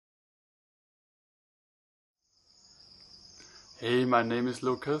Hey, my name is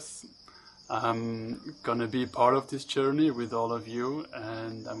Lukas. I'm gonna be part of this journey with all of you,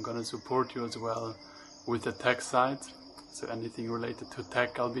 and I'm gonna support you as well with the tech side. So anything related to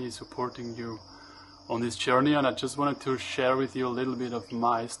tech, I'll be supporting you on this journey. And I just wanted to share with you a little bit of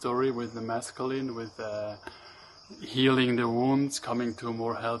my story with the masculine, with healing the wounds, coming to a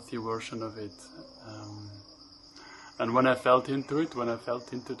more healthy version of it. And when I felt into it, when I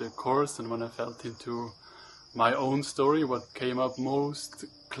felt into the course, and when I felt into my own story, what came up most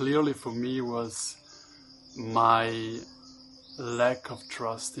clearly for me was my lack of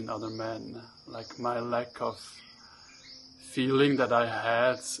trust in other men, like my lack of feeling that I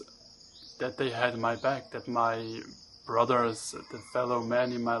had, that they had my back, that my brothers, the fellow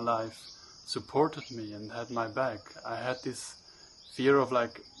men in my life supported me and had my back. I had this fear of,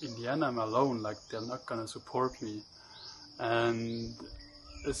 like, in the end I'm alone, like they're not gonna support me. And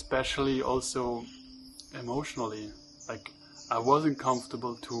especially also emotionally, like I wasn't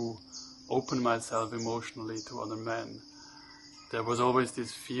comfortable to open myself emotionally to other men. There was always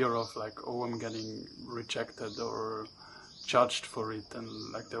this fear of, like, oh, I'm getting rejected or judged for it, and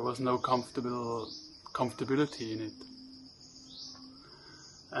like there was no comfortability in it.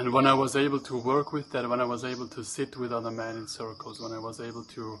 And when I was able to work with that, when I was able to sit with other men in circles, when I was able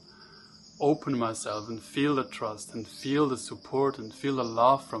to open myself and feel the trust and feel the support and feel the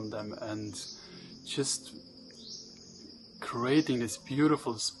love from them, and just creating this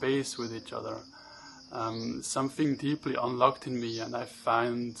beautiful space with each other, something deeply unlocked in me, and I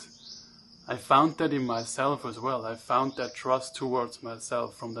found that in myself as well. I found that trust towards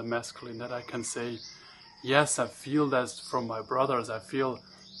myself from the masculine, that I can say, yes, I feel that from my brothers. I feel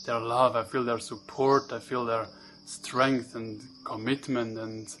their love, I feel their support, I feel their strength and commitment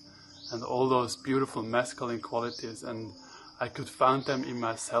and all those beautiful masculine qualities, and I could find them in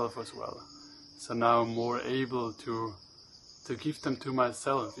myself as well. So now I'm more able to give them to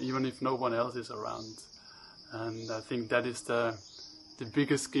myself, even if no one else is around. And I think that is the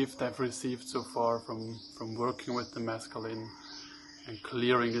biggest gift I've received so far from working with the masculine and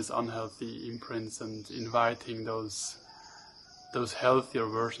clearing these unhealthy imprints and inviting those healthier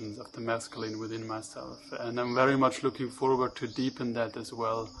versions of the masculine within myself. And I'm very much looking forward to deepen that as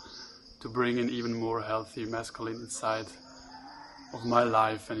well, to bring in even more healthy masculine inside of my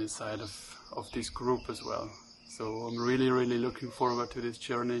life and inside of this group as well. So I'm really looking forward to this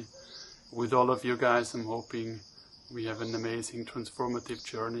journey with all of you guys. I'm hoping we have an amazing transformative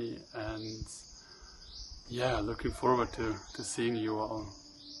journey, and yeah, looking forward to seeing you all.